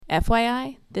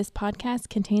FYI, this podcast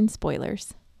contains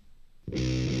spoilers.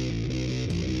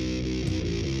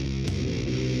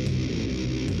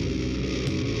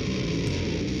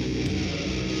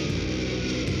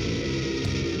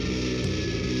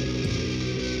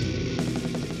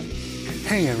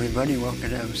 Hey everybody, welcome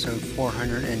to episode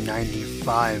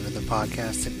 495 of the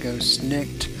podcast that goes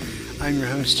snicked. I'm your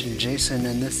host Jason,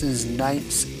 and this is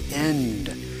Knight's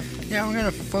End. Yeah, we're going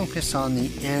to focus on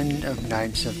the end of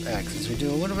Knights of X as we do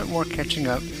a little bit more catching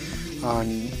up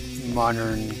on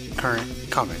modern, current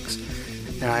comics.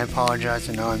 And I apologize,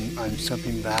 I know I'm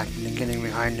slipping back and getting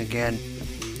behind again.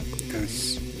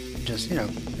 It's just,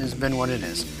 it's been what it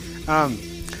is.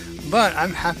 But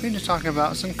I'm happy to talk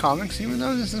about some comics, even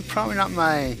though this is probably not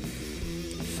my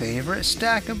favorite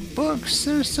stack of books.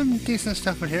 There's some decent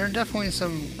stuff in here, definitely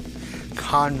some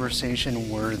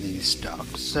conversation-worthy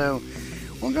stuff. So,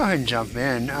 we'll go ahead and jump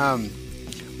in.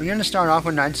 We're going to start off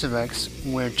with Knights of X,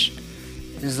 which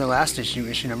is the last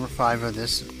issue number 5 of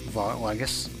this volume. Well, I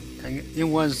guess it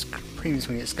was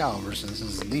previously Excalibur, so this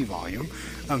is the volume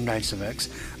of Knights of X.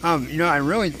 I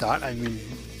really thought I'd be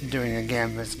doing a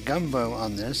Gambit's Gumbo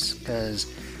on this, because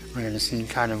we're going to see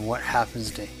kind of what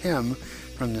happens to him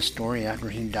from the story after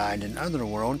he died in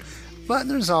Otherworld. But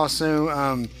there's also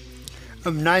a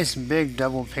nice big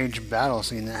double-page battle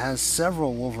scene that has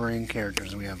several Wolverine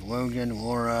characters. We have Logan,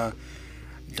 Laura,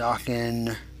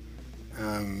 Daken,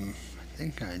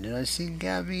 did I see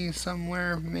Gabby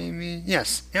somewhere, maybe?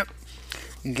 Yes, yep,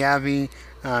 Gabby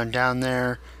down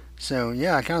there. So,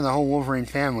 yeah, kind of the whole Wolverine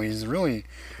family is really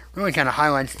kind of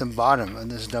highlights the bottom of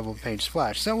this double-page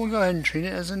splash. So we'll go ahead and treat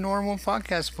it as a normal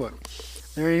podcast book.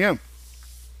 There you go.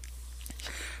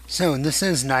 So this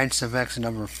is Knights of X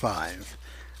number 5.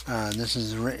 This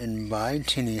is written by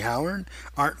Tini Howard,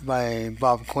 art by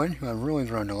Bob Quinn, who I've really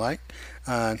grown to like,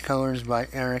 colors by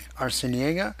Eric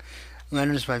Arciniega,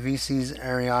 letters by VC's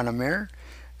Ariana Mayer,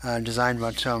 designed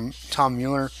by Tom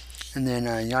Mueller, and then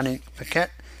Yannick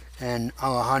Paquette and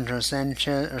Alejandro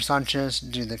Sanchez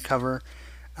do the cover.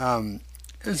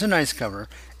 It's a nice cover.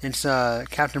 It's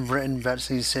Captain Britain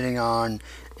Betsy sitting on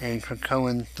a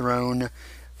Krakoan throne,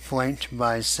 flanked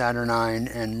by Saturnine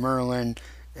and Merlin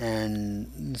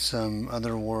and some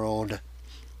otherworld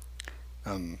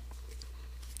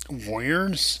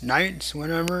warriors, knights,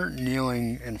 whatever,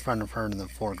 kneeling in front of her in the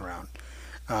foreground.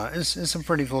 It's a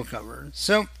pretty cool cover.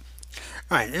 So,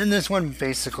 alright, in this one,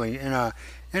 basically,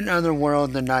 in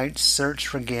Otherworld, the knights search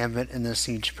for Gambit in the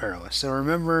Siege Perilous. So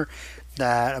remember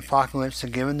that Apocalypse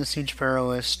had given the Siege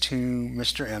Perilous to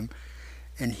Mr. M,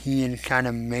 and he had kind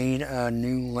of made a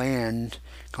new land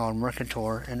called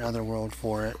Mercator in Otherworld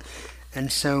for it. And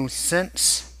so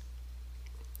since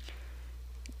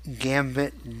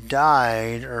Gambit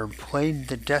died or played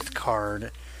the death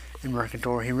card in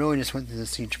Mercator, he really just went through the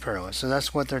Siege Perilous. So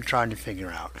that's what they're trying to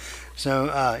figure out. So,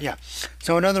 yeah.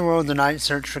 So in Otherworld, the knights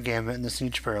search for Gambit in the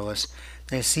Siege Perilous.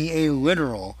 They see a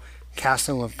literal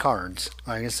castle of cards.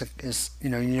 I guess it's,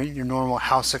 your normal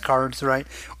house of cards, right?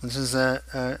 This is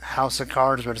a house of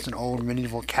cards, but it's an old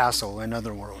medieval castle in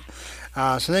Otherworld.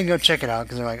 So they go check it out,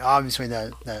 because they're like, obviously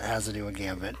that has to do with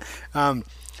Gambit.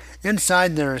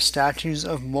 Inside there are statues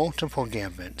of multiple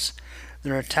Gambits.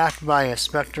 They're attacked by a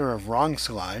specter of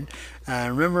Wrongslide.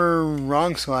 Remember,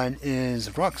 Wrongslide is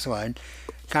Rockslide,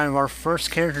 kind of our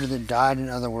first character that died in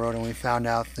Otherworld, and we found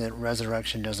out that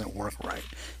resurrection doesn't work right.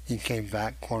 He came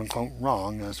back, quote unquote,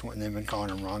 wrong. That's what they've been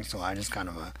calling him, Wrongslide. It's kind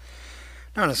of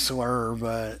not a slur,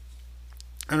 but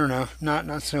I don't know, not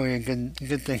necessarily a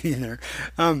good thing either.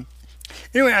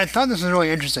 Anyway, I thought this was really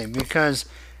interesting, because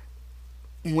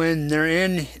when they're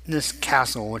in this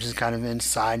castle, which is kind of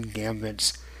inside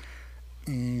Gambit's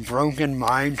broken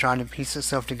mind trying to piece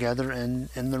itself together in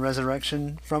the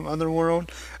resurrection from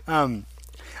Otherworld, I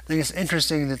think it's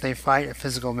interesting that they fight a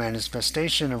physical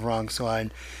manifestation of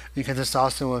Wrongslide, because it's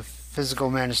also a physical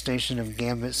manifestation of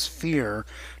Gambit's fear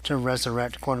to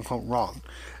resurrect quote-unquote wrong.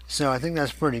 So I think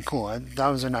that's pretty cool. That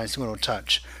was a nice little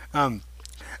touch.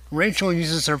 Rachel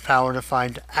uses her power to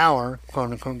find our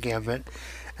quote-unquote Gambit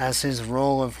as his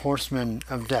role of Horseman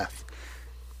of Death.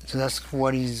 So that's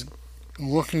what he's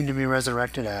looking to be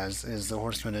resurrected as, is the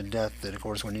Horseman of Death that, of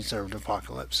course, when he served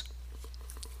Apocalypse.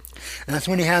 And that's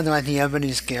when he had the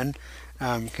ebony skin,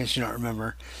 in case you don't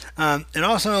remember. It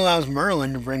also allows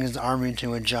Merlin to bring his army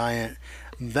to a giant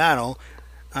battle,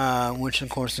 which of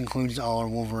course includes all our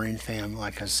Wolverine fam,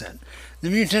 like I said. The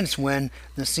mutants win,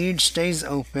 the siege stays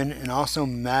open, and also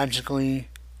magically...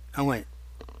 Oh wait,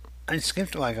 I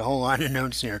skipped like a whole line of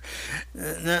notes here.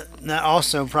 That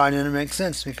also probably didn't make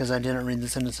sense, because I didn't read the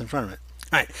sentence in front of it.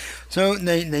 Alright, so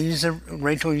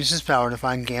Rachel uses power to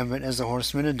find Gambit as the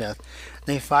Horseman of Death.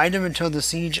 They fight him until the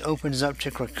siege opens up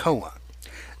to Krakoa.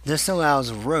 This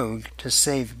allows Rogue to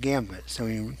save Gambit, so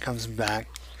he comes back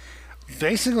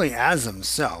basically as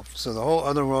himself. So the whole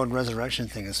Otherworld resurrection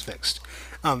thing is fixed.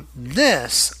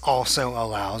 This also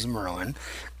allows Merlin,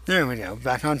 there we go,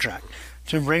 back on track,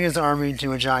 to bring his army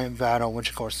to a giant battle, which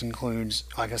of course includes,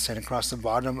 like I said, across the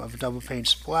bottom of a double-page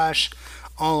splash,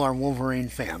 all our Wolverine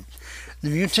fam. The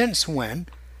mutants win.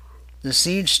 The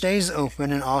siege stays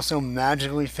open and also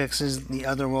magically fixes the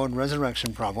Otherworld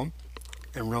resurrection problem.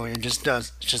 And really, it just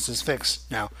does. It's just as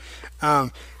fixed now.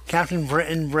 Captain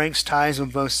Britain breaks ties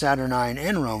with both Saturnine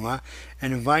and Roma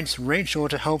and invites Rachel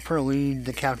to help her lead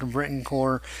the Captain Britain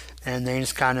Corps. And they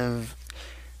just kind of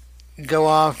go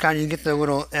off. You get the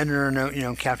little editor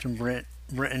note, Captain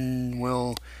Britain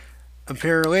will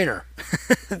appear later.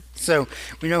 So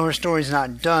we know her story's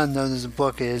not done, though this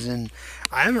book is, and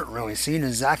I haven't really seen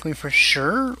exactly for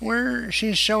sure where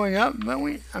she's showing up, but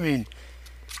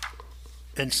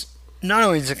it's not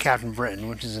only is it Captain Britain,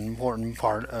 which is an important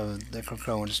part of the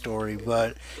Krakoan story,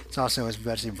 but it's also as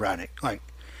Betsy Braddock.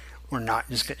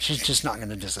 She's just not going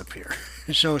to disappear.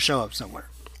 She'll show up somewhere.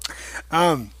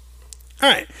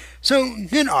 Alright, so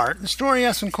good art. The story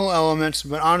has some cool elements,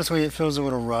 but honestly it feels a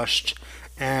little rushed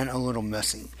and a little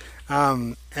messy.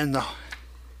 I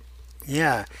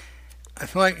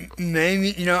feel like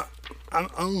maybe,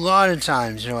 a lot of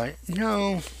times you're like,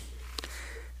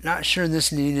 not sure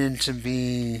this needed to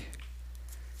be,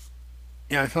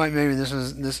 I feel like maybe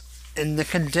this in the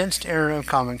condensed era of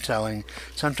comic telling,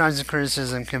 sometimes the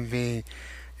criticism can be,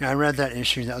 I read that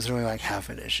issue, that was really like half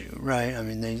an issue, right? I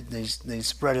mean, they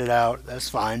spread it out, that's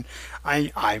fine.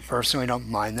 I personally don't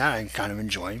mind that, I kind of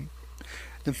enjoy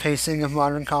the pacing of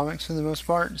modern comics for the most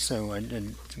part, so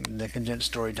the condensed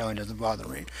storytelling doesn't bother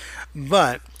me.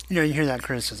 But, you hear that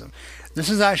criticism. This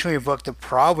is actually a book that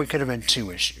probably could have been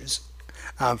 2 issues.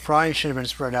 Probably should have been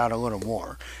spread out a little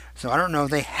more. So I don't know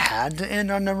if they had to end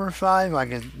on number 5,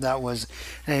 like if that was,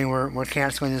 hey, we're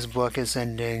canceling this book, it's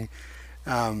ending,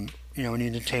 we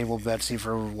need to table Betsy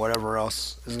for whatever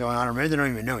else is going on, or maybe they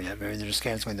don't even know yet, maybe they're just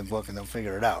canceling the book and they'll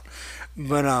figure it out.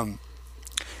 But,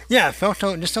 yeah, it felt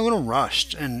just a little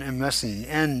rushed and messy.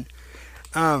 And,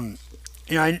 I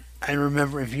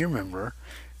remember, if you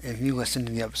listened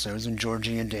to the episodes when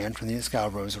Georgie and Dan from the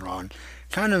Excaliburs were on,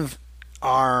 kind of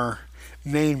our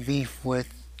main beef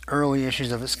with early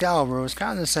issues of Excalibur was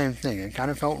kind of the same thing. It kind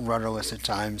of felt rudderless at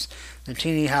times. The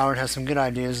T.D. Howard has some good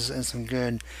ideas and some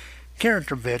good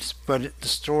character bits, but the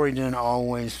story didn't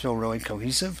always feel really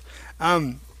cohesive.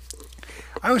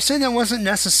 I would say that wasn't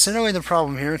necessarily the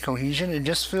problem here, cohesion. It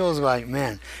just feels like,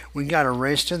 man, we got a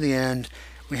race to the end.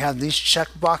 We have these check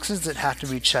boxes that have to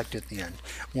be checked at the end.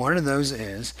 One of those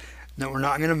is that we're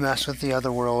not going to mess with the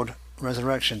Otherworld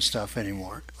resurrection stuff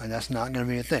anymore. And that's not going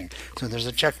to be a thing. So there's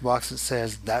a checkbox that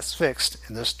says that's fixed,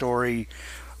 and the story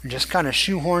just kind of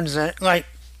shoehorns it. Like,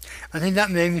 I think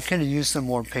that maybe could have used some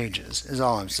more pages, is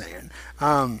all I'm saying.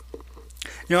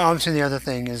 Obviously the other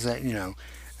thing is that,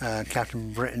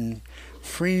 Captain Britain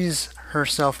frees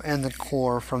herself and the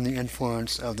Corps from the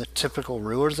influence of the typical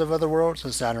rulers of Otherworld,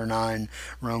 so Saturnine,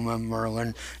 Roma,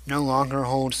 Merlin, no longer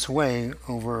hold sway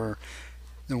over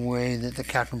the way that the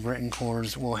Captain Britain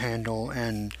Corps will handle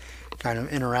and kind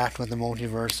of interact with the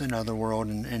multiverse and Otherworld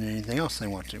and anything else they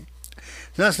want to.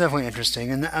 So that's definitely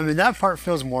interesting, and that part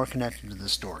feels more connected to the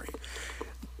story.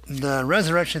 The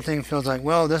resurrection thing feels like,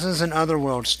 well, this is an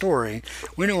Otherworld story.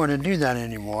 We don't want to do that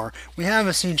anymore. We have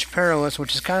a Siege Perilous,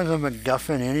 which is kind of a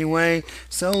MacGuffin anyway,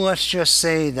 so let's just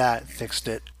say that fixed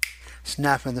it.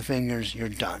 Snap of the fingers, you're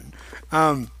done.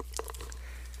 So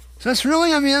that's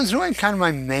really, that's really kind of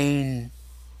my main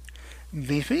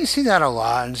beef. But you see that a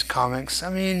lot in comics.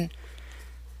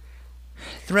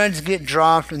 Threads get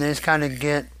dropped and they just kind of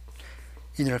get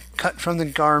either cut from the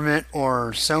garment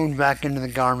or sewn back into the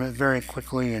garment very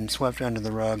quickly and swept under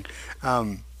the rug.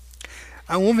 I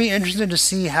will be interested to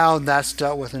see how that's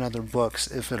dealt with in other books,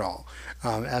 if at all.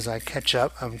 As I catch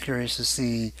up, I'm curious to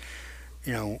see,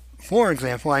 for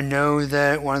example, I know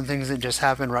that one of the things that just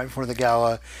happened right before the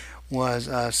gala was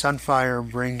Sunfire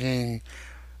bringing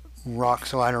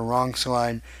Rockslide or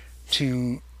Wrongslide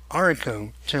to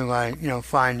Ariko to,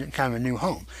 find kind of a new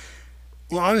home.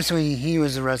 Well, obviously, he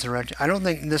was a resurrection. I don't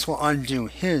think this will undo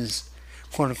his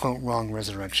quote-unquote wrong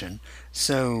resurrection.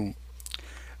 So,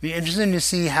 be interesting to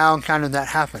see how kind of that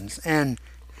happens. And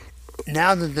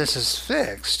now that this is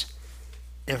fixed,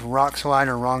 if Rockslide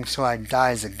or Wrongslide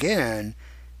dies again,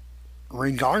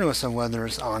 regardless of whether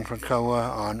it's on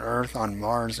Krakoa, on Earth, on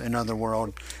Mars, in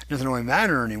Otherworld, it doesn't really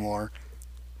matter anymore.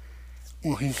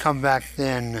 Will he come back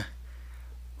then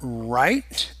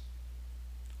right?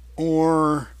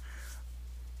 Or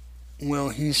will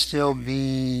he still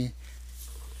be...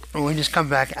 Or will he just come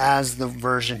back as the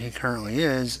version he currently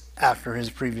is after his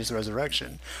previous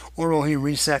resurrection? Or will he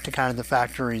reset to kind of the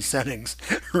factory settings,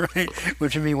 right?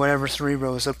 Which would be whatever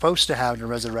Cerebro was supposed to have to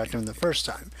resurrect him the first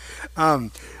time.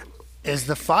 Is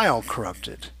the file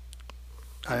corrupted?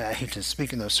 I hate to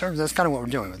speak in those terms. That's kind of what we're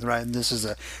dealing with, right? This is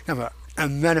a kind of a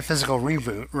metaphysical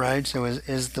reboot, right? So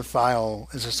is the file,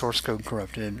 is the source code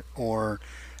corrupted, or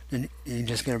did you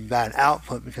just get a bad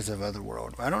output because of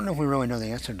Otherworld? I don't know if we really know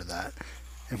the answer to that.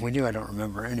 If we do, I don't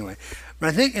remember. Anyway, but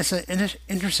I think it's an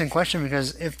interesting question,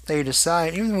 because if they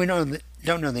decide, even though we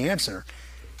don't know the answer,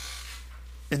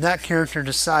 if that character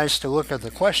decides to look at the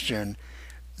question,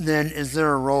 then is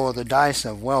there a roll of the dice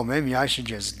of, well, maybe I should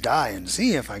just die and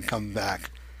see if I come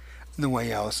back the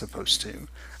way I was supposed to?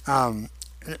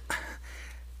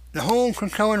 The whole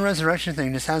Krakoan resurrection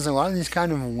thing just has a lot of these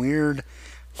kind of weird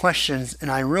questions,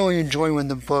 and I really enjoy when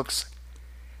the books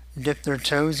dip their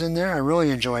toes in there. I really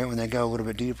enjoy it when they go a little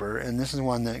bit deeper, and this is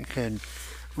one that could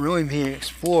really be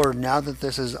explored now that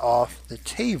this is off the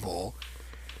table.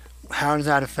 How does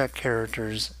that affect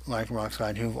characters like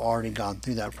Rockslide who've already gone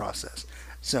through that process?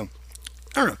 So,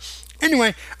 I don't know.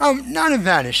 Anyway, not a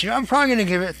bad issue. I'm probably going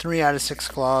to give it 3 out of 6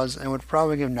 claws, and would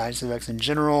probably give Knights of X in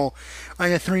general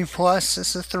like a 3+.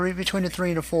 It's a 3, between a 3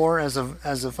 and a 4 as a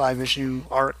 5-issue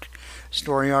arc,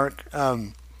 story arc.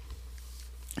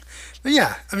 But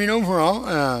yeah, I mean,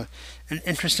 overall, an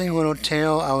interesting little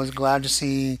tale. I was glad to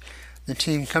see the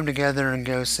team come together and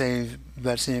go save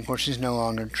Betsy. Of course, she's no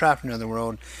longer trapped in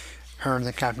Otherworld. Her and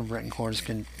the Captain Britain Corps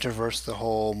can traverse the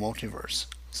whole multiverse.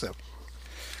 So,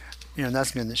 you know,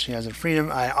 that's good that she has her freedom.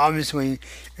 I obviously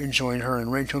enjoyed her and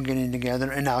Rachel getting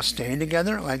together and now staying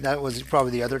together. Like, that was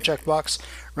probably the other checkbox,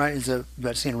 right? Is that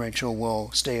Betsy and Rachel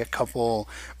will stay a couple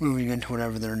moving into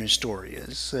whatever their new story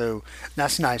is. So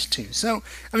that's nice too. So,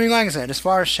 I mean, like I said, as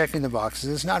far as checking the boxes,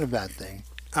 it's not a bad thing.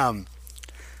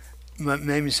 But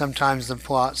maybe sometimes the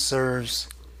plot serves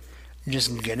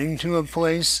just getting to a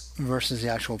place versus the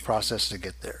actual process to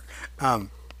get there.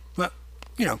 But,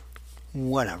 you know,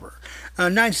 whatever.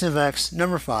 Knights of X,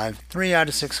 number 5, 3 out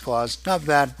of 6 claws. Not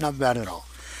bad at all.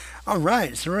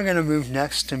 Alright, so we're going to move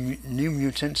next to New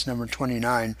Mutants, number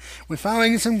 29. We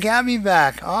finally get some Gabby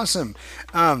back. Awesome.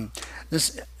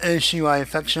 This issue I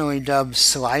affectionately dubbed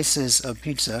Slices of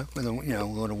Pizza, with a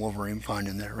little Wolverine pun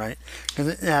in there, right? Because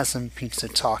it has some pizza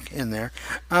talk in there.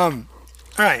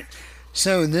 Alright,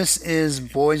 so this is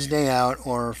Boys Day Out,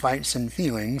 or Fights and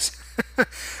Feelings.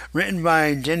 Written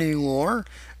by Jenny Lore.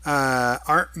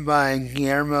 Art by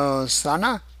Guillermo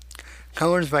Sana,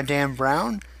 colors by Dan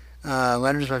Brown,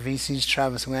 letters by VC's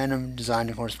Travis Lanham, designed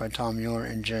of course by Tom Mueller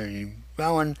and Jerry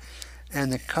Bowen,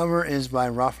 and the cover is by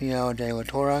Rafael de la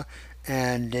Torre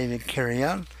and David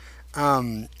Carriel.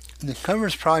 The cover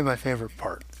is probably my favorite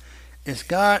part. It's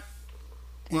got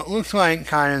what looks like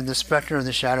kind of the specter of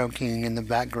the Shadow King in the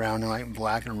background, like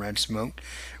black and red smoke,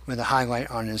 with a highlight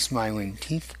on his smiling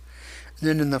teeth.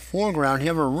 Then in the foreground, you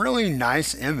have a really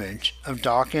nice image of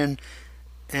Daken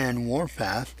and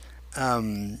Warpath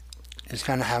just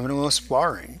kind of having a little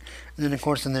sparring. And then, of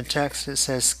course, in the text, it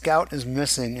says, Scout is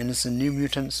missing, and it's the New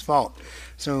Mutants' fault.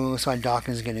 So it looks like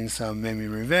Daken's getting some, maybe,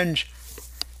 revenge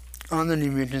on the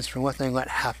New Mutants for what they let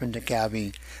happen to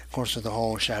Gabby, of course, with the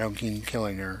whole Shadow King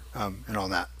killing her and all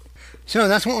that. So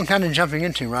that's what we're kind of jumping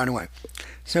into right away.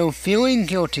 So feeling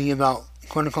guilty about,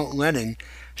 quote-unquote, letting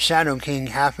Shadow King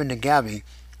happen to Gabby,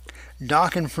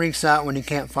 Daken freaks out when he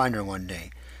can't find her one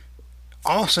day.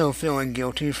 Also feeling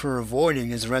guilty for avoiding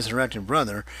his resurrected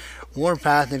brother,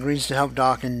 Warpath agrees to help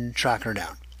Daken track her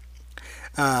down.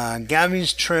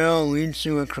 Gabby's trail leads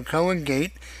to a Krakoan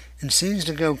gate and seems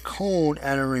to go cold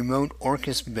at a remote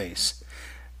Orcus base.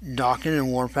 Daken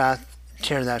and Warpath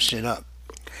tear that shit up.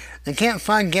 They can't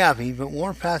find Gabby, but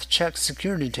Warpath checks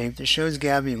security tape that shows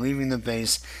Gabby leaving the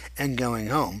base and going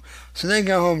home, so they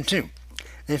go home too.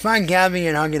 They find Gabby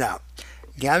and hug it out.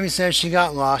 Gabby says she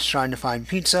got lost trying to find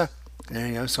pizza. There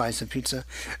you go, slice of pizza.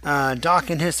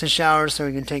 Daken hits the shower so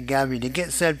he can take Gabby to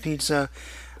get said pizza.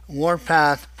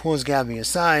 Warpath pulls Gabby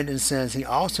aside and says he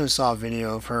also saw a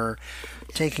video of her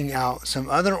taking out some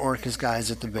other Orcus guys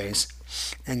at the base.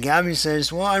 And Gabby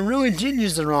says, well, I really did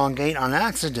use the wrong gate on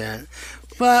accident,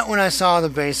 but when I saw the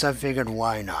base, I figured,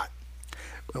 why not?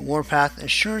 But Warpath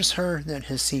assures her that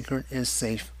his secret is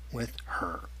safe with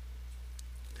her.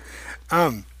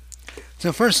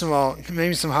 So first of all,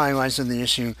 maybe some highlights of the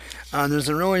issue. There's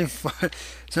a really fun...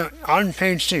 So on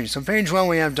page 2. So page 1,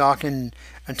 we have Daken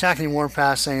attacking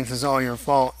Warpath, saying this is all your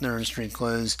fault. They're in street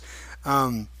clothes.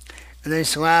 And they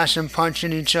slash and punch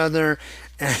at each other.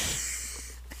 And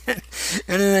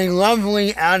And in a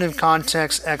lovely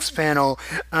out-of-context X panel,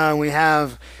 we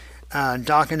have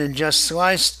Daken had just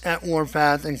sliced at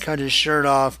Warpath and cut his shirt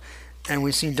off, and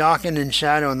we see Daken in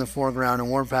shadow in the foreground and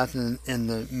Warpath in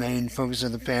the main focus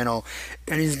of the panel,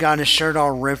 and he's got his shirt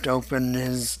all ripped open,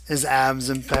 his abs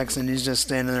and pecs, and he's just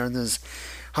standing there with his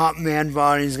hot man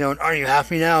body. He's going, "Are you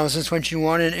happy now? Is this what you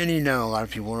wanted?" And a lot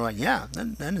of people were like, "Yeah,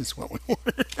 that is what we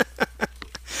wanted."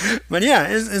 But yeah,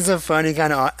 it's a funny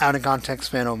kind of out of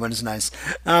context panel, but it's nice.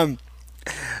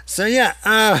 So yeah,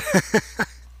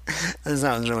 that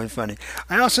sounds really funny.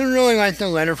 I also really like the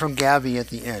letter from Gabby at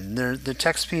the end. The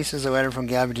text piece is a letter from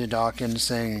Gabby to Daken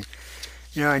saying,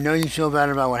 I know you feel bad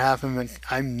about what happened, but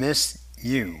I miss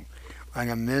you. Like,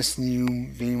 I miss you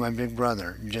being my big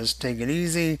brother. Just take it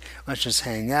easy. Let's just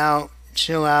hang out,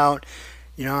 chill out.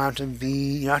 You don't have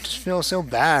to feel so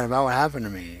bad about what happened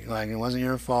to me. Like, it wasn't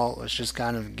your fault. Let's just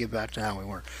kind of get back to how we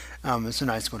were. It's a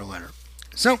nice little letter.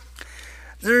 So,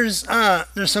 there's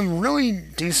some really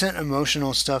decent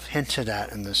emotional stuff hinted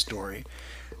at in this story.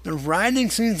 The writing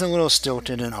seems a little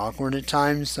stilted and awkward at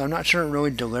times, so I'm not sure it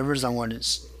really delivers on what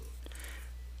it's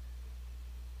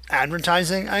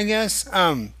advertising, I guess.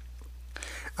 I'm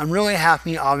really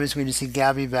happy, obviously, to see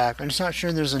Gabby back. I'm just not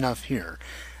sure there's enough here.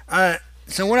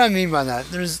 So what I mean by that,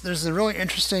 there's a really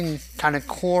interesting kind of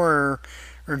core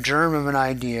or germ of an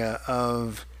idea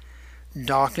of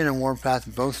Daken and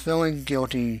Warpath both feeling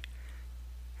guilty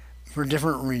for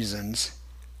different reasons,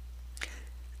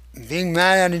 being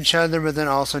mad at each other, but then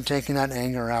also taking that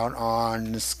anger out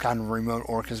on this kind of remote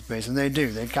Orcus base. And they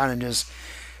do. They kind of just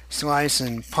slice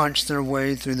and punch their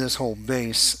way through this whole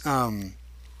base. And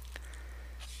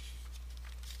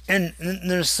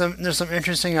there's some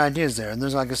interesting ideas there. And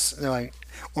there's like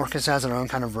Orcus has their own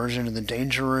kind of version of the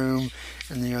danger room,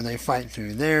 and they fight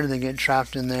through there. They get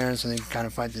trapped in there, so they kind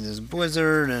of fight through this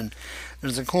blizzard. And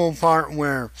there's a cool part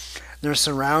where they're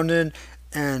surrounded,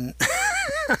 and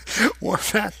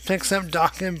Warpath picks up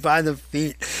Daken by the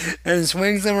feet and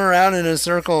swings him around in a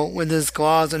circle with his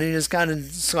claws, and he just kind of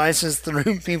slices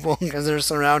through people because they're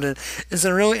surrounded. It's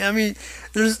a really,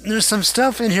 there's some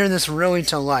stuff in here that's really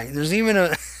to like. There's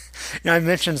even I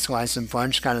mentioned slice and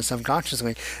punch kind of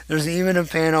subconsciously. There's even a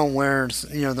panel where,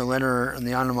 the letter and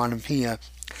the onomatopoeia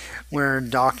where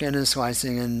Daken is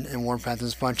slicing and Warpath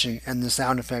is punching, and the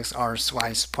sound effects are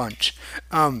slice punch.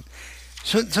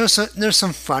 So there's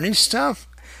some funny stuff.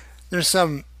 There's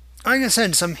some, like I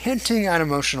said, some hinting at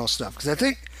emotional stuff, because I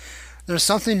think there's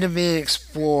something to be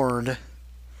explored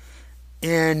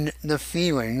in the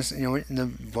feelings.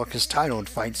 The book is titled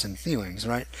Fights and Feelings,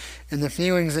 right? And the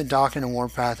feelings that Daken and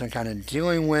Warpath are kind of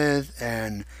dealing with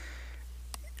and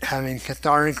having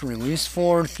cathartic release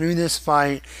for through this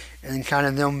fight, and kind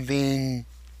of them being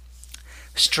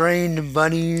strained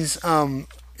buddies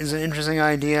is an interesting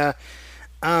idea.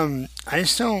 I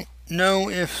just don't know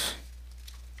if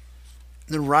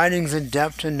the writing's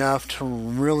adept enough to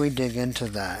really dig into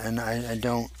that, and I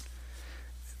don't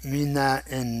mean that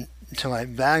to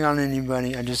like bag on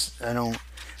anybody. I don't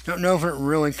know if it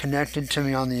really connected to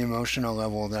me on the emotional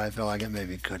level that I feel like it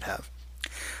maybe could have.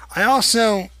 I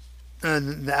also,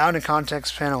 the out of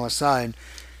context panel aside,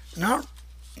 not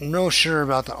real sure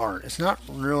about the art. It's not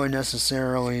really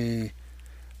necessarily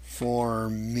for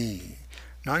me.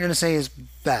 Not going to say it's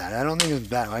bad. I don't think it's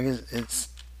bad. Like, it's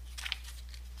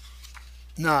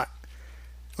not,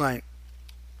 like,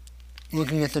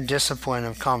 looking at the discipline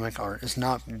of comic art. It's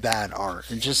not bad art.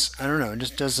 It just, I don't know, it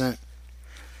just doesn't,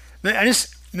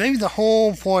 maybe the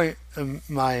whole point of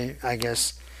my, I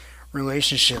guess,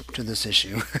 relationship to this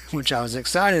issue, which I was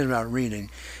excited about reading,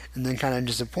 and then kind of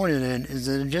disappointed in, is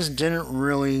that it just didn't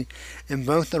really, in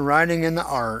both the writing and the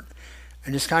art, I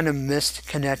just kind of missed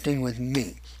connecting with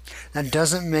me. That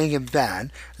doesn't make it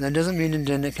bad. That doesn't mean it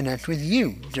didn't connect with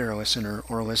you, dear listener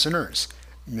or listeners.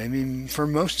 Maybe for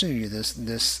most of you,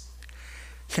 this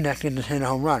connected and hit a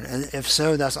home run. And if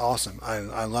so, that's awesome.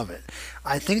 I love it.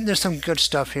 I think there's some good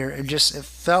stuff here. It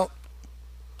felt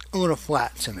a little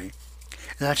flat to me.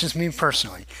 And that's just me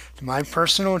personally. To my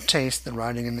personal taste, the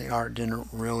writing and the art didn't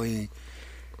really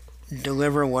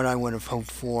deliver what I would have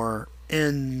hoped for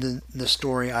in the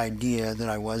story idea that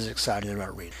I was excited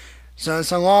about reading. So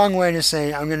it's a long way to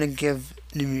say I'm going to give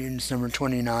New Mutants number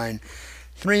 29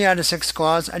 3 out of 6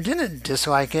 claws. I didn't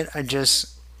dislike it. I don't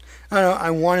know,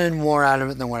 I wanted more out of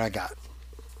it than what I got.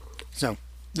 So,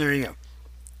 there you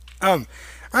go.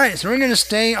 Alright, so we're going to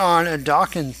stay on a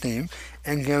Daken theme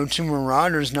and go to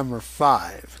Marauders number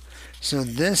 5. So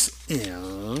this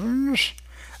is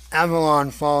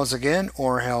Avalon Falls Again,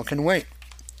 or Hell Can Wait.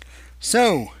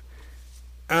 So,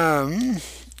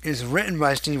 it's written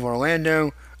by Steve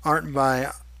Orlando, art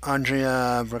by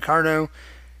Andrea Briccardo,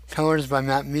 colors by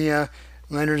Matt Mia,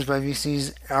 letters by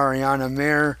VC's Ariana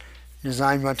Mayer,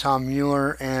 designed by Tom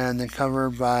Mueller, and the cover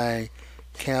by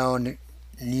Cal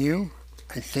New,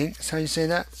 I think that's how you say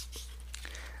that.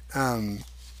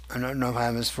 I don't know if I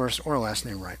have his first or last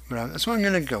name right, but that's what I'm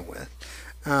going to go with.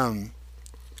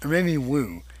 Or maybe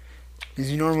Wu.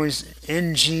 Because you normally,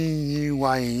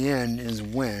 Nguyen is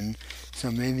Win, so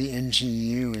maybe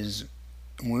NGU is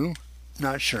Wu?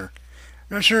 Not sure.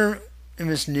 Not sure if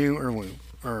it's New or Wu,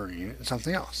 or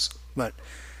something else. But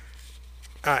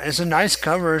it's a nice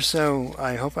cover, so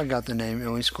I hope I got the name at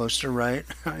least close to right.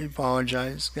 I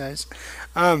apologize, guys.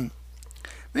 Yeah,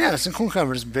 it's a cool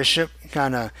cover. It's Bishop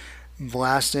kind of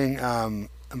blasting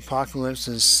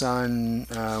Apocalypse's son.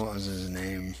 What was his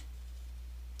name?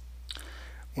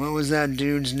 What was that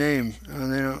dude's name?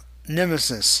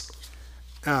 Nemesis.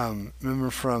 Remember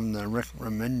from the Rick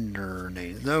Remender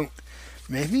days. Though,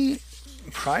 maybe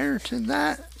prior to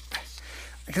that?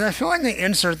 Because I feel like they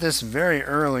insert this very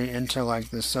early into like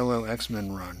the solo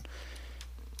X-Men run.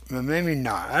 But maybe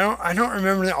not. I don't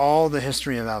remember all the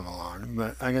history of Avalon,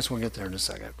 but I guess we'll get there in a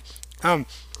second.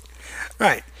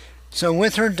 Right. So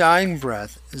with her dying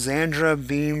breath, Xandra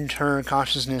beamed her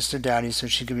consciousness to Daddy so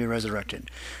she could be resurrected.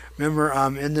 Remember,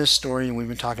 in this story we've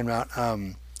been talking about,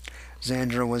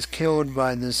 Xandra was killed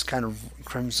by this kind of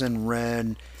Crimson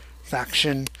Red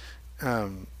faction.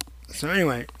 So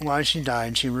anyway, while she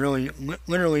died, she really,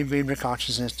 literally beamed her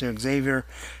consciousness to Xavier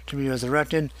to be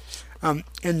resurrected.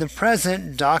 In the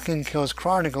present, Daken kills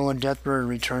Chronicle and Deathbird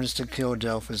returns to kill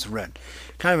Delphus Red.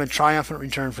 Kind of a triumphant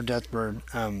return for Deathbird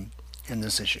in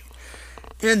this issue.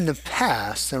 In the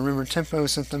past, so remember Tempo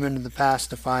sent them into the past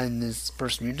to find these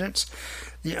first mutants.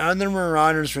 The other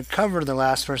Marauders recover the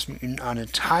last first mutant on a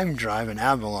time drive in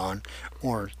Avalon,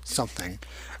 or something.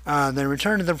 They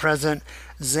return to the present.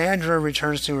 Xandra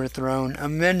returns to her throne.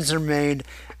 Amends are made.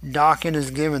 Daken is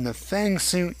given the Fang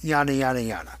suit. Yada yada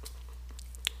yada.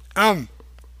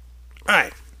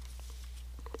 Alright.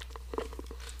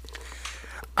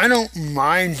 I don't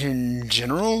mind in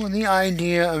general the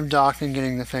idea of Daken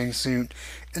getting the Fang suit.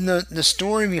 And the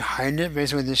story behind it,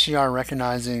 basically the Shi'ar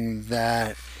recognizing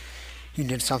that he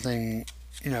did something,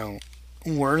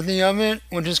 worthy of it,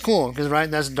 which is cool, because,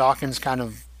 right, that's Daken's kind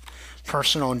of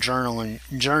personal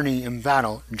journey in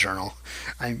battle journal.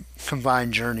 I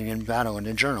combine journey and battle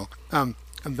into journal. A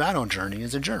battle journey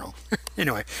is a journal.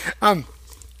 Anyway,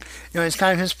 it's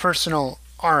kind of his personal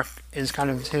arc is kind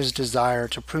of his desire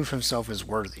to prove himself as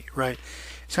worthy, right?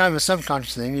 It's kind of a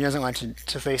subconscious thing. He doesn't like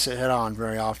to face it head on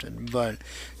very often, but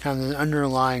kind of the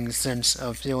underlying sense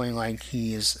of feeling like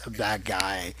he is a bad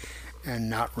guy and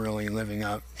not really living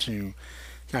up to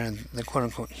kind of the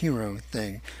quote-unquote hero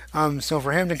thing. So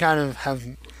for him to kind of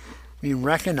be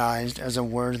recognized as a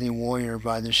worthy warrior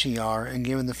by the Shi'ar and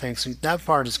given the Fang suit, that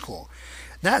part is cool.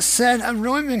 That said, I've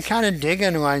really been kind of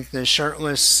digging like the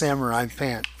shirtless samurai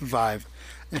pant vibe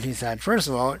that he's had. First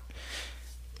of all,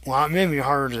 well, it may be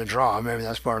harder to draw. Maybe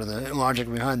that's part of the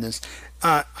logic behind this.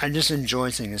 I just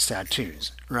enjoy seeing his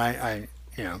tattoos, right?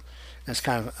 That's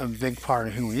kind of a big part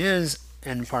of who he is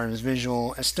and part of his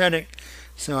visual aesthetic.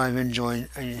 So I've enjoyed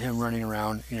him running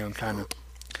around, kind of.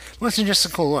 Mostly just a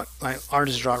cool look. Like,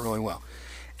 artists draw it really well.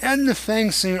 And the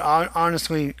Fang suit,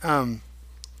 honestly,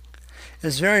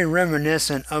 is very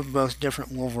reminiscent of both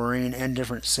different Wolverine and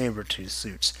different Sabretooth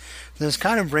suits. This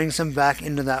kind of brings him back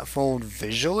into that fold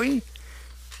visually,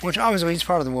 which obviously he's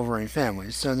part of the Wolverine family,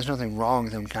 so there's nothing wrong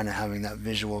with him kind of having that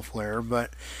visual flair,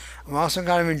 but I've also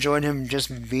kind of enjoyed him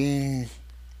just being,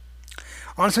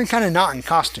 honestly, kind of not in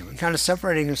costume, and kind of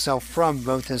separating himself from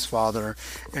both his father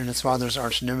and his father's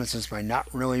arch nemesis by not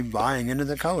really buying into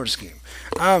the color scheme.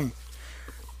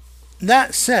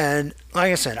 That said,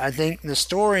 like I said, I think the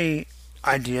story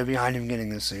idea behind him getting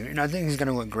the suit, and I think he's going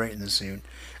to look great in the suit.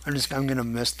 I'm going to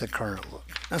miss the current look.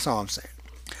 That's all I'm saying.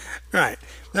 Right.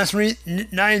 That's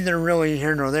neither really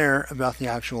here nor there about the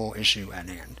actual issue at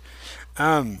hand.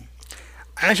 I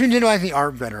actually did like the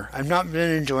art better. I've not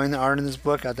been enjoying the art in this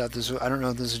book. I don't know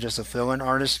if this is just a fill-in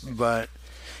artist, but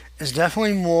it's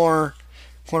definitely more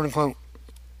quote-unquote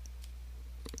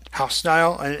house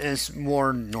style. It's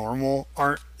more normal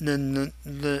art than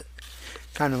the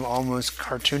kind of almost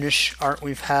cartoonish art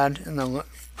we've had in the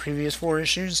previous 4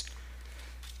 issues.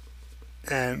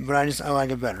 But I like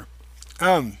it better.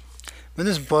 But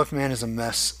this book, man, is a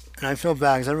mess. And I feel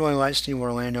bad because I really like Steve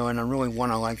Orlando and I really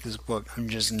want to like this book. I'm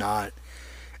just not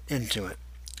into it.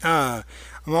 I'm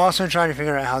also trying to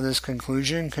figure out how this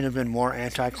conclusion could have been more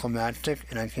anticlimactic,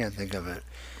 and I can't think of it.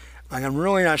 Like, I'm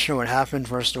really not sure what happened,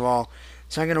 first of all.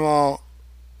 Second of all,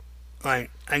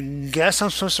 like, I guess I'm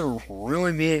supposed to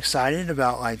really be excited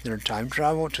about, like, their time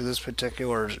travel to this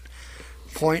particular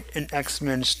point in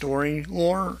X-Men story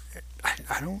lore.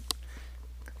 I don't.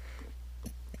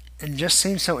 It just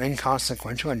seems so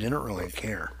inconsequential. I didn't really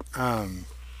care. And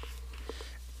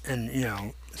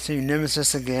seeing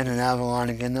Nemesis again and Avalon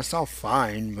again, that's all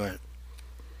fine, but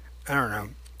I don't know.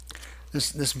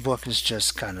 This book is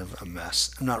just kind of a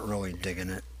mess. I'm not really digging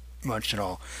it much at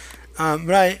all.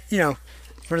 But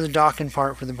for the docking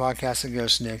part for the podcast of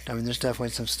Ghost Nick, I mean, there's definitely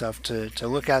some stuff to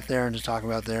look at there and to talk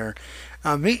about there.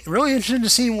 Be really interested to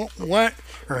see what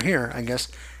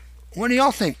do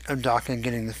y'all think of Docking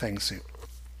getting the Fang suit?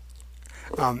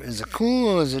 Is it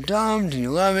cool? Is it dumb? Do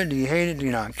you love it? Do you hate it? Do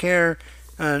you not care?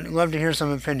 I'd love to hear some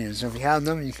opinions. So if you have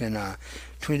them, you can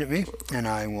tweet at me, and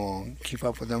I will keep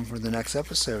up with them for the next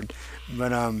episode. But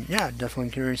definitely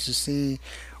curious to see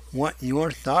what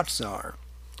your thoughts are.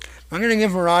 I'm going to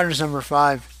give Marauders number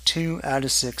 5 2 out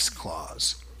of 6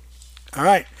 claws. All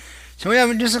right, so we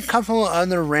have just a couple of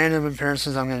other random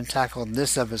appearances I'm going to tackle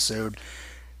this episode.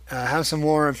 Have some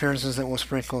more appearances that we'll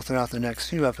sprinkle throughout the next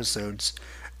few episodes.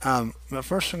 But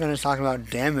first we're going to talk about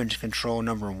Damage Control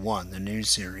number 1, the new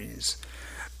series,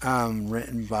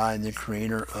 written by the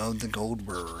creator of the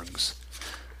Goldbergs.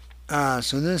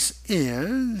 So this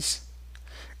is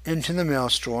Into the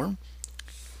Maelstrom,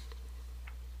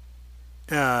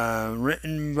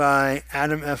 written by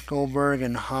Adam F. Goldberg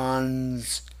and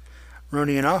Hans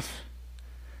Rodionoff,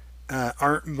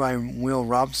 art by Will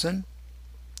Robson.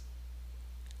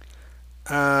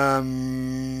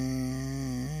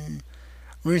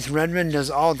 Ruth Redmond does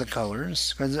all the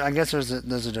colors, because I guess there's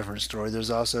a different story.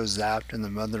 There's also Zapped and the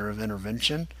Mother of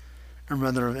Invention,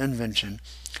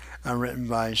 written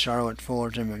by Charlotte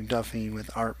Fullerton McDuffie with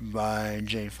art by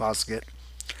Jay Foskett.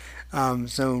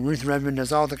 So Ruth Redmond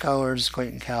does all the colors,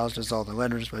 Clayton Cowles does all the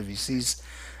letters by VC's.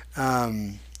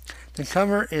 The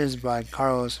cover is by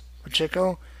Carlos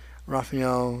Pacheco,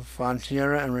 Rafael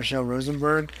Fontiera, and Rochelle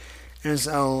Rosenberg. It's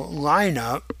a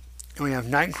lineup. We have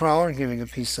Nightcrawler giving a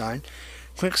peace sign,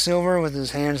 Quicksilver with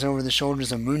his hands over the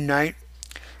shoulders of Moon Knight,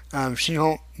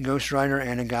 She-Hulk, Ghost Rider,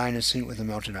 and a guy in a suit with a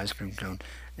melted ice cream cone.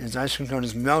 His ice cream cone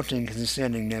is melting because he's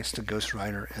standing next to Ghost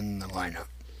Rider in the lineup.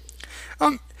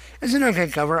 It's an okay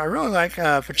cover. I really like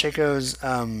Pacheco's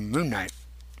Moon Knight.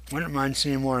 Wouldn't mind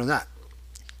seeing more of that.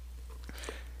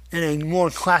 In a more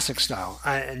classic style.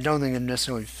 I don't think it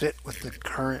necessarily fit with the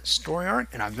current story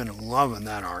arc, and I've been loving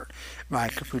that art by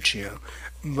Cappuccio.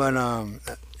 But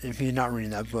if you're not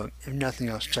reading that book, if nothing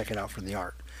else, check it out for the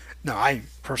art. No, I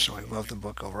personally love the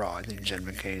book overall. I think Jed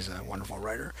McKay is a wonderful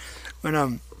writer. But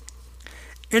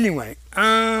anyway,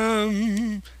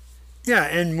 and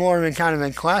more of a kind of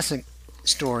a classic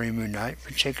story Moon Knight,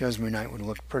 Pacheco's Moon Knight would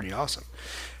look pretty awesome.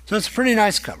 So it's a pretty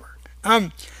nice cover.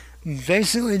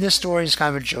 Basically, this story is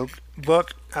kind of a joke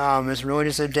book. It's really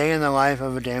just a day in the life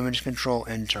of a damage control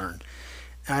intern.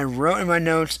 And I wrote in my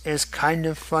notes, it's kind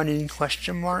of funny, ?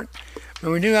 But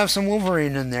we do have some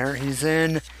Wolverine in there. He's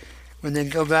in, when they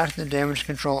go back to the damage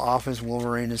control office,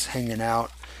 Wolverine is hanging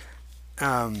out.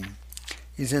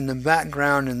 He's in the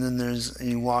background, and then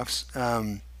he walks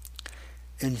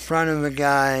in front of a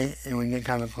guy, and we get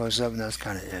kind of close up, and that's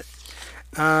kind of it.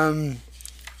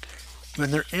 But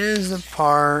there is a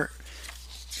part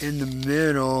in the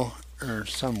middle, or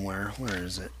somewhere, where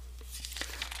is it?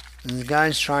 And the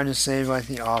guy's trying to save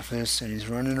the office, and he's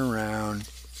running around.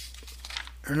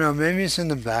 Or no, maybe it's in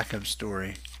the backup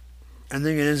story. I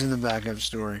think it is in the backup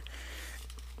story,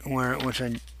 which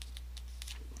I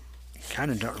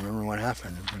kind of don't remember what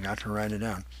happened. I forgot to write it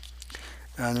down.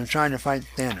 They're trying to fight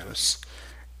Thanos.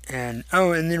 And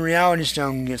then Reality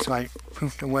Stone gets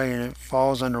poofed away and it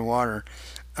falls underwater.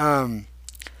 And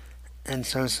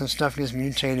so some stuff gets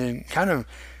mutated.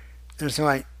 There's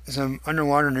some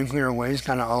underwater nuclear waste,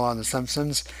 kind of all on The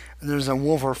Simpsons. And there's a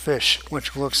wolver fish,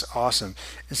 which looks awesome.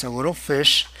 It's a little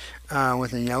fish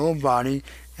with a yellow body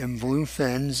and blue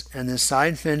fins, and the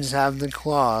side fins have the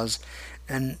claws.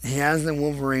 And he has the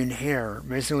Wolverine hair,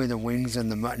 basically the wings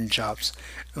and the mutton chops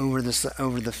over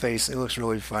the face. It looks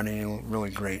really funny and really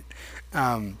great. But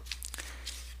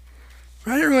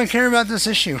I didn't really care about this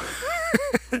issue.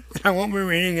 I won't be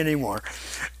reading anymore.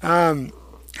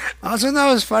 Also,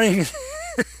 that was funny.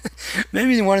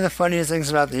 Maybe one of the funniest things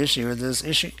about the issue is this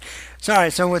issue.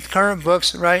 Sorry, so with current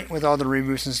books, right, with all the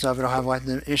reboots and stuff, it'll have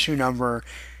the issue number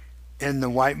in the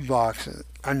white box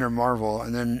under Marvel,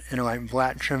 and then in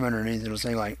black trim underneath, it'll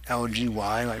say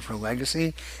LGY, for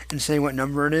Legacy, and say what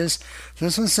number it is. So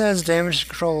this one says Damage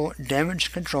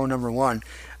Control number 1,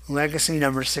 Legacy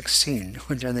number 16,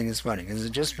 which I think is funny because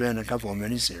it's just been a couple of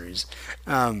miniseries.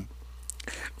 But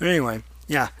anyway,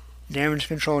 yeah, Damage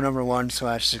Control number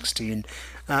 1/16.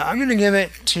 I'm going to give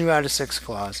it 2 out of 6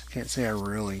 claws. Can't say I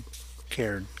really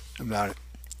cared about it.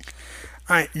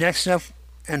 Alright, next up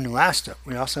and last up,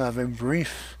 we also have a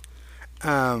brief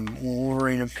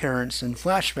Wolverine appearance in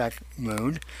flashback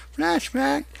mode.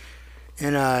 Flashback!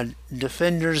 In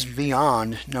Defenders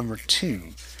Beyond number 2,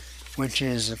 which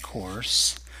is, of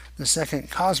course, the second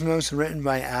Cosmos, written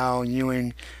by Al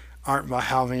Ewing, art by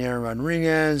Javier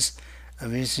Rodriguez.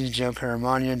 VC Joe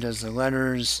Caramagna does the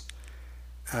letters.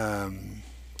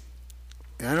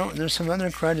 There's some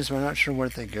other credits, but I'm not sure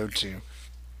what they go to.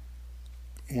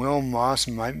 Will Moss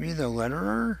might be the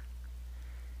letterer.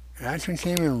 And I actually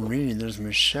can't even read. There's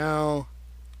Michelle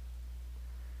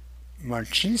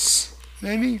Marchis,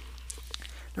 maybe?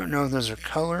 Don't know if those are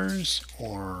colors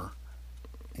or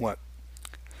what.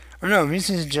 Or no,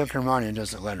 VC Joe Caramagna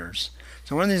does the letters.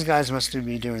 So one of these guys must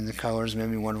be doing the colors.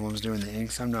 Maybe one of them is doing the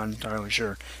inks. I'm not entirely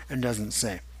sure. It doesn't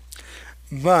say.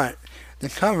 But the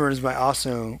cover is by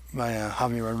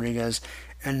Javier Rodriguez.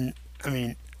 And, I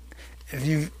mean,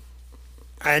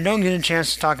 I don't get a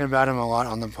chance to talk about him a lot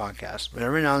on the podcast, but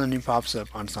every now and then he pops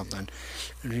up on something.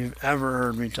 If you've ever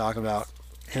heard me talk about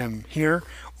him here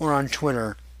or on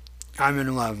Twitter, I'm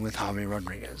in love with Javier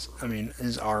Rodriguez. I mean,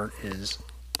 his art is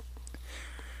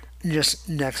just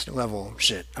next level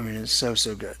shit. I mean, it's so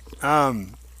good.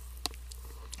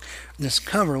 This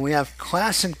cover, we have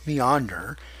classic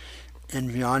Beyonder in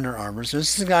Beyonder armor. So this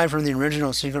is the guy from the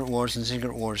original Secret Wars and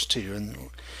Secret Wars 2. And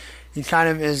he kind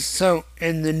of is, so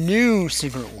in the new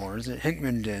Secret Wars that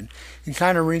Hickman did, he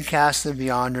kind of recast the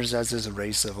Beyonders as this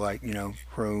race of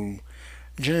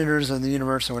progenitors of the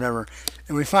universe or whatever.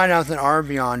 And we find out that our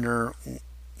Beyonder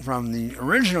from the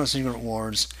original Secret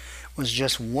Wars was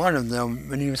just one of them,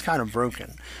 and he was kind of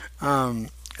broken. And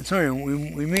so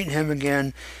anyway, we meet him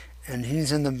again, and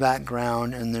he's in the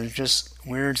background, and there's just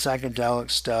weird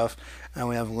psychedelic stuff. And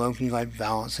we have Loki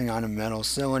balancing on a metal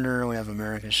cylinder. We have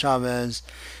America Chavez,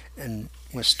 and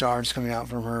with stars coming out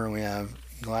from her. We have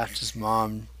Galactus'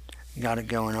 mom got it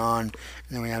going on, and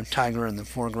then we have Tiger in the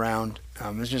foreground.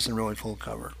 It's just a really cool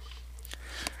cover.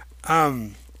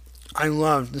 I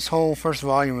loved this whole first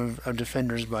volume of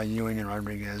Defenders by Ewing and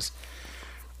Rodriguez.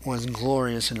 Was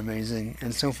glorious and amazing,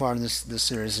 and so far this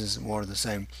series is more of the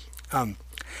same.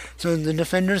 So the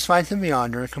Defenders fight the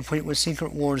Beyonder, complete with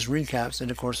Secret Wars recaps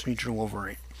that of course feature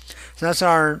Wolverine. So that's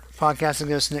our podcast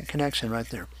Ghost connection right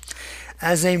there.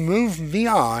 As they move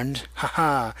beyond,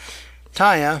 Taya,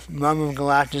 mom of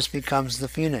Galactus, becomes the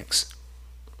Phoenix.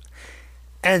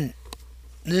 And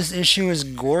this issue is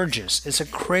gorgeous. It's a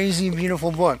crazy,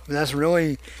 beautiful book. That's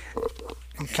really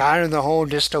kind of the whole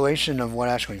distillation of what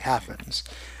actually happens.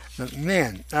 But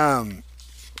man,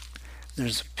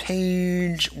 there's a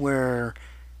page where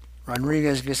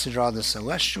Rodriguez gets to draw the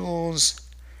Celestials.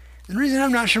 The reason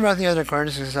I'm not sure about the other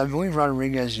cards is because I believe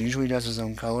Rodriguez usually does his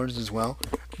own colors as well.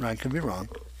 But I could be wrong.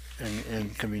 And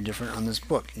it could be different on this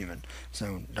book even.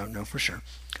 So don't know for sure.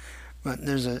 But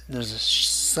there's a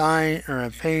sign or a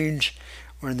page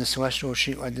where the Celestials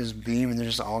shoot like this beam, and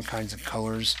there's all kinds of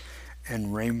colors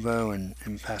and rainbow and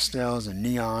pastels and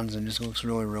neons, and just looks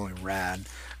really, really rad.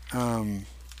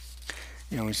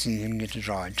 We see him get to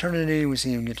draw Eternity. We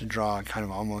see him get to draw kind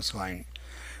of almost like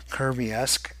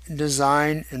Kirby-esque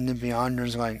design in the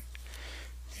Beyonders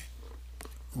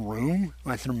room,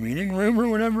 like their meeting room or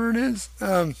whatever it is.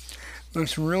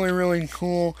 Looks really, really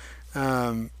cool.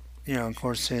 Of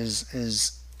course,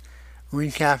 his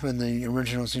recap of the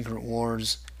original Secret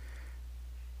Wars.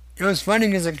 What's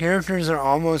funny is the characters are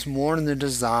almost more in the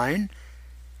design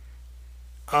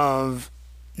of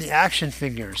the action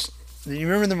figures. You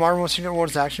remember the Marvel Secret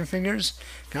Wars action figures?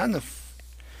 Kind of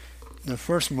the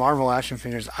first Marvel action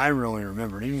figures I really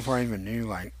remembered, even before I even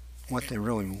knew what they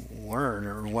really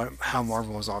were or how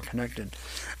Marvel was all connected.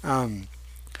 And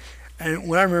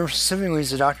what I remember specifically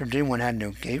is the Dr. Doom one had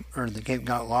no cape, or the cape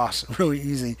got lost really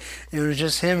easy. It was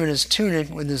just him in his tunic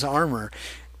with his armor.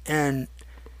 And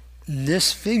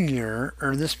this figure,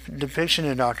 or this depiction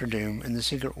of Dr. Doom in the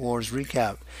Secret Wars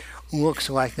recap, looks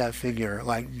like that figure,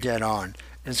 dead on.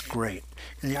 It's great.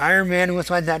 And the Iron Man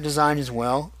looks like that design as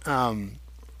well. And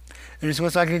it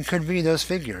looks like it could be those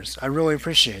figures. I really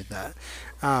appreciate that.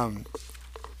 And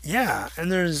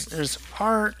there's a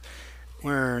part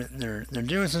where they're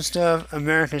doing some stuff.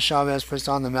 America Chavez puts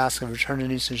on the Mask of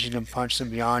Eternity so she can punch the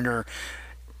Beyonder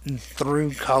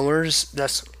through colors.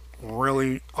 That's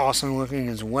really awesome looking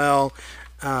as well.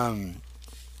 It's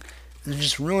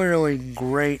just really, really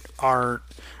great art.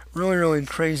 Really, really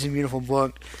crazy, beautiful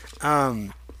book. I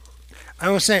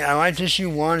will say, I liked issue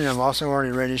 1, and I've also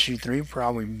already read issue 3,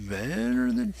 probably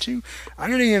better than 2. I'm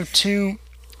going to give 2,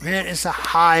 man, it's a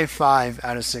high 5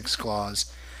 out of 6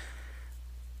 claws.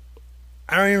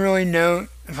 I don't even really know,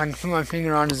 if I can put my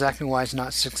finger on exactly why it's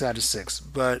not 6 out of 6,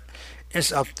 but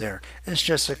it's up there. It's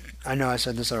just I know I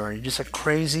said this already, just a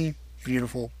crazy,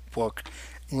 beautiful book.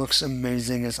 It looks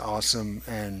amazing, it's awesome,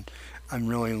 and I'm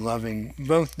really loving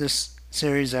both this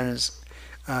series and its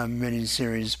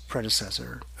mini-series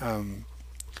predecessor.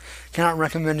 Cannot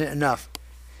recommend it enough.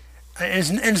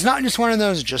 It's not just one of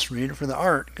those, just read it for the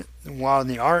art. While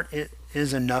the art it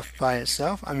is enough by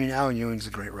itself, I mean, Alan Ewing's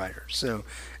a great writer, so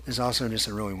it's also just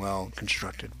a really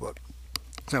well-constructed book.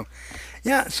 So,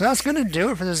 yeah, so that's going to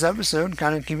do it for this episode.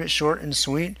 Kind of keep it short and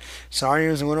sweet. Sorry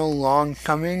it was a little long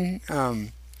coming.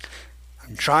 I'm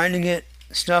trying to get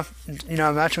stuff,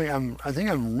 I think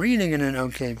I'm reading in an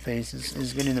okay pace,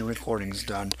 is getting the recordings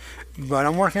done. But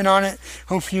I'm working on it.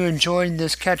 Hope you enjoyed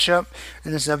this catch-up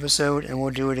in this episode, and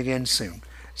we'll do it again soon.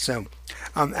 So,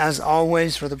 as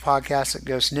always, for the podcast at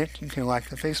Go Snikt, you can like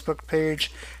the Facebook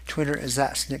page. Twitter is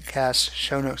 @SniktCast.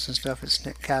 Show notes and stuff at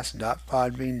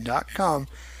sniktcast.podbean.com.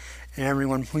 And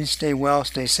everyone, please stay well,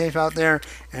 stay safe out there.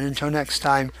 And until next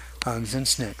time, hugs and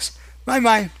snicks.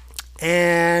 Bye-bye.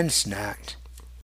 And snacked.